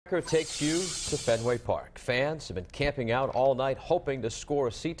Takes you to Fenway Park. Fans have been camping out all night hoping to score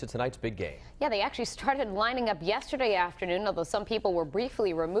a seat to tonight's big game. Yeah, they actually started lining up yesterday afternoon, although some people were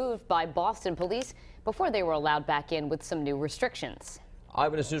briefly removed by Boston police before they were allowed back in with some new restrictions.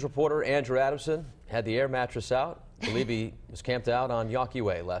 Eyewitness News reporter Andrew Adamson had the air mattress out. I believe he was camped out on Yawkey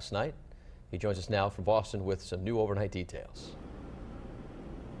Way last night. He joins us now from Boston with some new overnight details.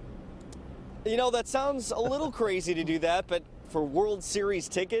 You know, that sounds a little crazy to do that, but for World Series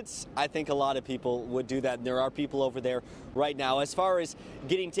tickets, I think a lot of people would do that, and there are people over there right now. As far as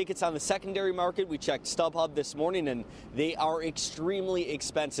getting tickets on the secondary market, we checked StubHub this morning, and they are extremely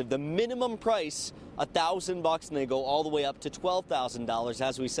expensive. The minimum price, $1,000, and they go all the way up to $12,000.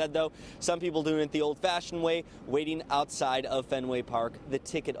 As we said, though, some people doing it the old-fashioned way, waiting outside of Fenway Park, the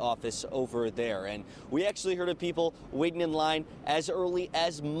ticket office over there. And we actually heard of people waiting in line as early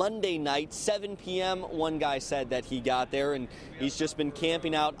as Monday night, 7 p.m. One guy said that he got there, and he's just been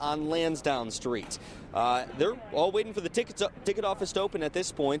camping out on Lansdowne Street. They're all waiting for the ticket office to open at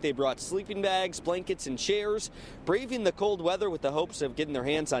this point. They brought sleeping bags, blankets, and chairs, braving the cold weather with the hopes of getting their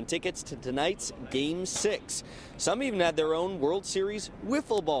hands on tickets to tonight's Game 6. Some even had their own World Series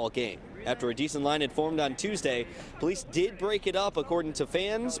wiffle ball game. After a decent line had formed on Tuesday, police did break it up according to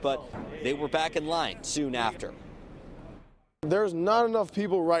fans, but they were back in line soon after. There's not enough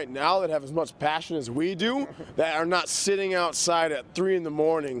people right now that have as much passion as we do that are not sitting outside at 3 in the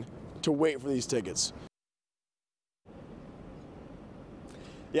morning to wait for these tickets.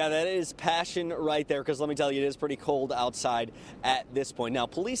 Yeah, that is passion right there, because let me tell you, it is pretty cold outside at this point. Now,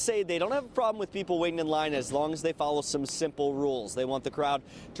 police say they don't have a problem with people waiting in line as long as they follow some simple rules. They want the crowd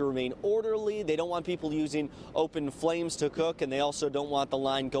to remain orderly. They don't want people using open flames to cook, and they also don't want the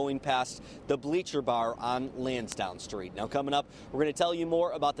line going past the Bleacher Bar on Lansdowne Street. Now, coming up, we're going to tell you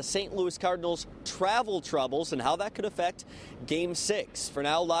more about the St. Louis Cardinals' travel troubles and how that could affect Game 6. For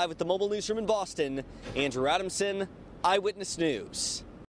now, live at the Mobile Newsroom in Boston, Andrew Adamson, Eyewitness News.